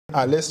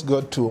Let's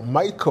go to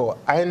Michael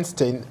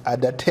Einstein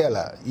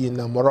Adatella in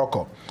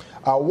Morocco.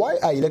 Why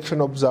are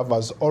election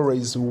observers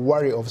always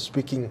wary of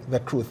speaking the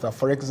truth?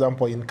 For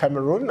example, in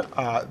Cameroon,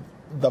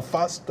 the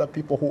first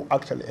people who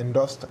actually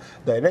endorsed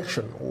the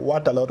election,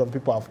 what a lot of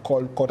people have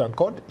called,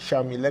 quote-unquote,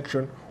 sham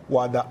election,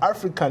 were the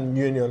African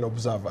Union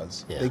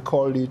observers. Yeah. They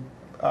called it,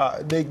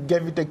 they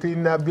gave it a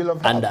clean bill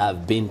of health. And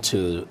I've been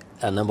to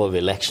a number of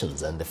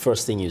elections, and the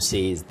first thing you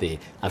see is the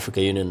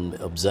African Union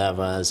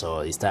observers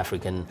or East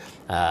African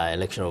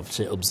election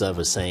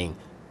observers saying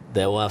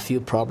there were a few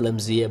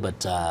problems here,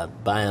 but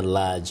by and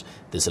large,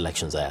 these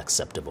elections are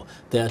acceptable.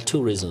 There are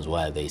two reasons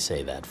why they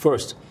say that.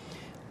 First,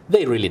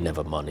 they really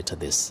never monitor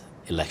these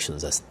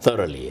elections as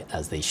thoroughly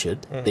as they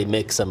should. Mm-hmm. They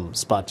make some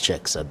spot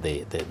checks at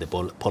the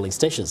polling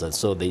stations, and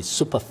so they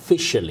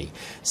superficially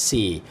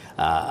see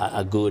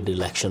a good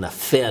election, a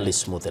fairly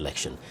smooth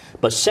election.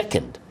 But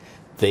second,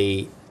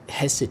 they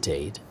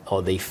hesitate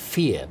or they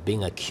fear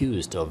being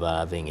accused of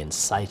having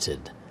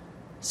incited,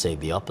 say,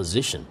 the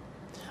opposition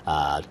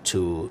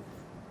to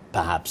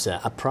perhaps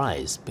a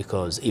prize,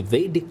 because if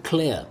they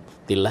declare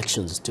the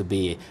elections to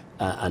be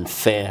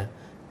unfair,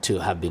 to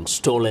have been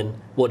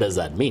stolen, what does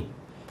that mean?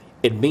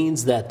 It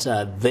means that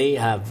they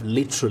have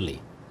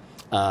literally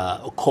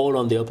called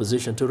on the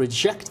opposition to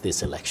reject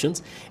these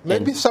elections.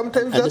 Maybe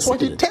sometimes that's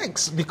what it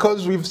takes,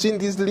 because we've seen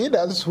these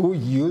leaders who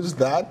use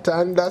that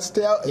and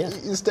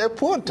stay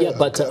put. Yeah,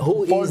 but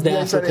who is the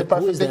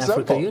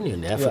African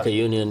Union? The African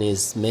Union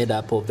is made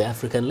up of the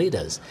African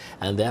leaders,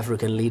 and the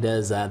African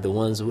leaders are the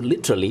ones who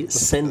literally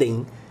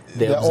sending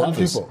their own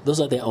people.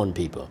 Those are their own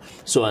people.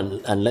 So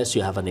unless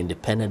you have an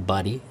independent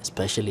body,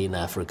 especially in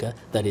Africa,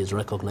 that is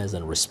recognized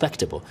and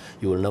respectable,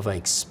 you will never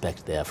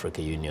expect the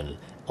African Union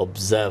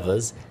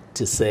observers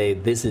to say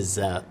this is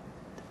a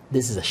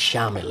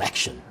sham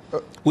election,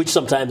 which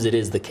sometimes it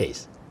is the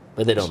case,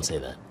 but they don't say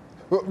that.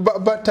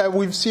 But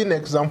we've seen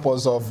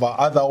examples of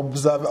other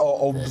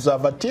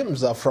observer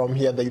teams from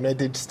here, the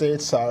United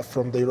States,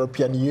 from the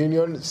European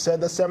Union,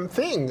 said the same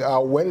thing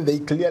when they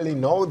clearly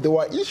know there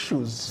were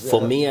issues. For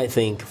me, I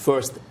think,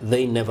 first,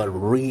 they never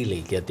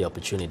really get the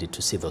opportunity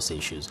to see those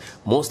issues.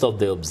 Most of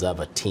the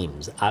observer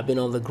teams have been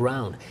on the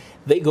ground.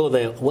 They go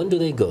there. When do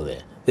they go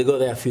there? They go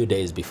there a few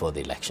days before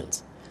the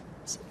elections.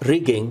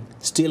 Rigging,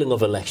 stealing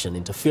of election,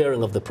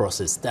 interfering of the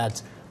process,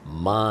 that's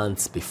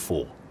months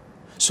before.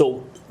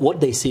 So what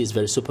they see is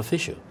very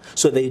superficial.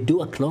 So they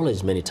do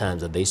acknowledge many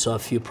times that they saw a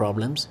few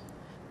problems,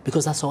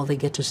 because that's all they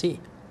get to see.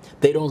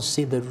 They don't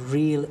see the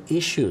real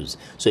issues.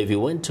 So if you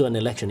went to an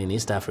election in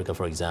East Africa,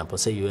 for example,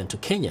 say you went to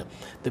Kenya,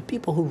 the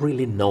people who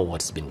really know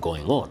what's been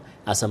going on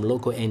are some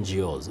local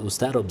NGOs who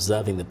start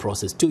observing the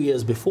process 2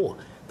 years before.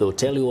 They'll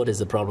tell you what is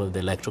the problem with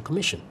the Electoral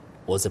Commission.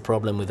 What's the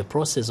problem with the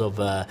process of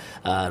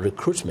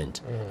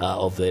recruitment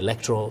of the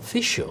electoral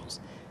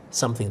officials?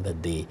 Something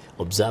that the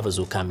observers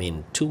who come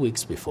in 2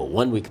 weeks before,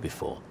 1 week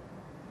before,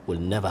 will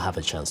never have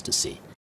a chance to see.